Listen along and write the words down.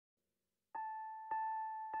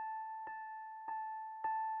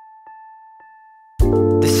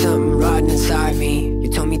There's something rotten inside me. You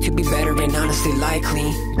told me to be better and honestly likely.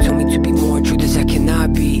 You told me to be more truth as I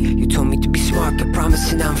cannot be. You told me to be smart, get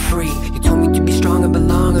promising I'm free. You told me to be strong and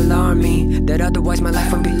belong, alarm me, that otherwise my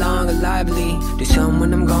life won't be long or lively. Do some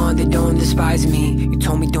when I'm gone, they don't despise me. You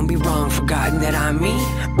told me don't be wrong, forgotten that I'm me.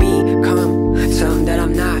 Become something that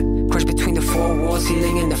I'm not, crushed between the four walls,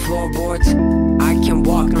 ceiling and the floorboards. I can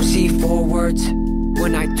walk nor see forwards.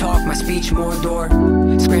 When I talk, my speech more door.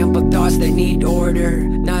 Scrambled thoughts that need order.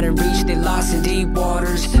 Not in reach, they lost in deep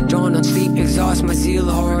waters. Drawn on sleep, exhaust my zeal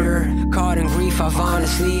harder. Caught in grief, I've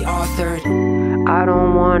honestly authored. I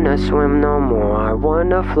don't wanna swim no more, I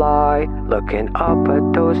wanna fly. Looking up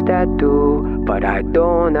at those that do, but I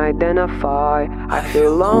don't identify. I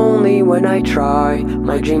feel lonely when I try.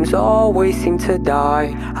 My dreams always seem to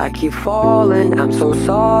die. I keep falling, I'm so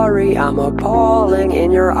sorry. I'm appalling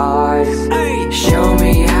in your eyes. Show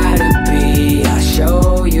me how to be, I'll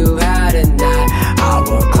show you how to not. I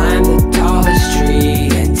will climb the tallest tree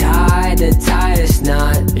and tie the tightest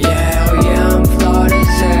knot. Yeah, oh yeah, I'm flawed as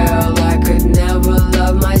hell. I could never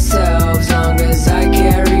love myself. As long as I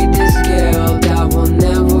carry this guilt, I will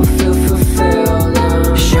never feel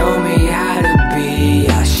fulfilled. Show me how to be,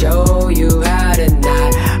 I'll show you how to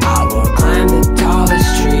not. I will climb the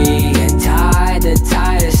tallest tree and tie the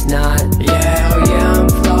tightest knot. Yeah, oh yeah, I'm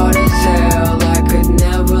flawed as hell. I could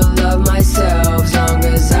never love myself. As long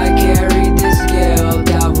as I carry this guilt,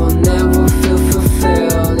 I will never feel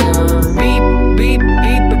fulfilled. Beep, beep,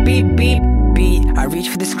 beep, beep, beep, beep. I reach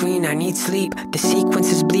for the screen, I need sleep. The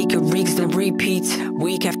sequence is bleak, it reeks then repeats.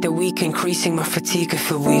 Week after week, increasing my fatigue, I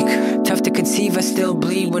feel weak. Tough to conceive, I still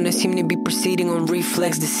bleed when I seem to be proceeding on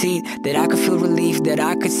reflex deceit. That I could feel relief, that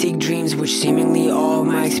I could seek dreams, which seemingly all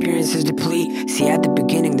my experiences deplete. See, at the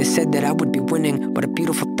beginning they said that I would be winning, but a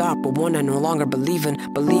beautiful thought, but one I no longer believe in.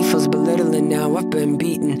 Belief feels belittling now, I've been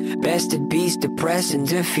beaten. Bested beast, depressed and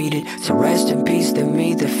defeated. So rest in peace to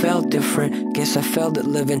me that felt different. Guess I failed at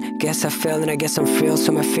living, guess I failed and I guess I'm failed.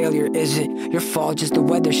 So my failure isn't your fault, just the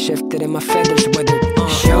weather shifted and my feathers weathered.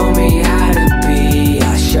 Show me how to be,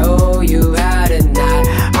 I'll show you how to not.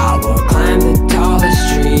 I will climb the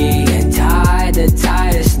tallest tree and tie the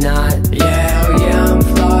tightest knot. Yeah, oh yeah, I'm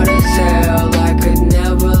flawed as hell. I could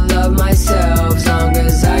never love myself. As long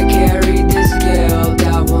as I carry this guilt,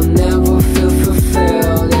 I will never feel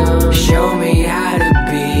fulfilled. Show me how to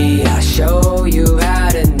be, I'll show you how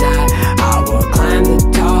to not. I will climb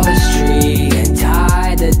the tallest tree and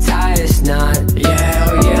tie the tightest knot. Yeah,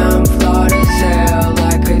 oh yeah, I'm flawed as hell.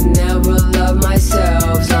 I could never love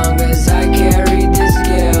myself. As long as I carry this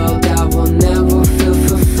guilt, I will never feel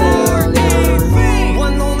fulfilled.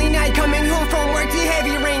 One lonely night coming home from work, the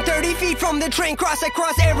heavy rain, 30 feet from the train, I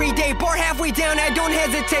cross every day. Bar halfway down, I don't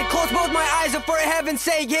hesitate. Close both my eyes up for heaven's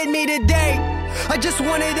sake, hit me today. I just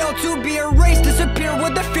want it all to be erased, disappear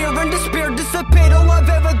with the fear and despair dissipate. All I've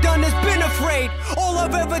ever done is been afraid. All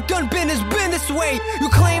I've ever done has been this way. You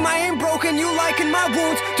claim I ain't broken, you liken my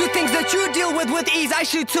wounds. Do things that you deal with ease, I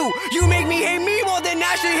should too. You make me hate me more than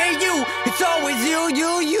I should hate you. It's always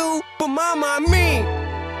you, but mama, me.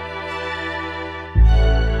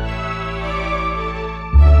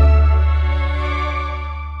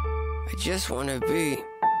 I just wanna be.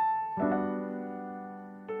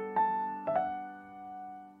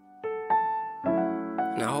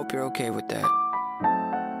 And I hope you're okay with that.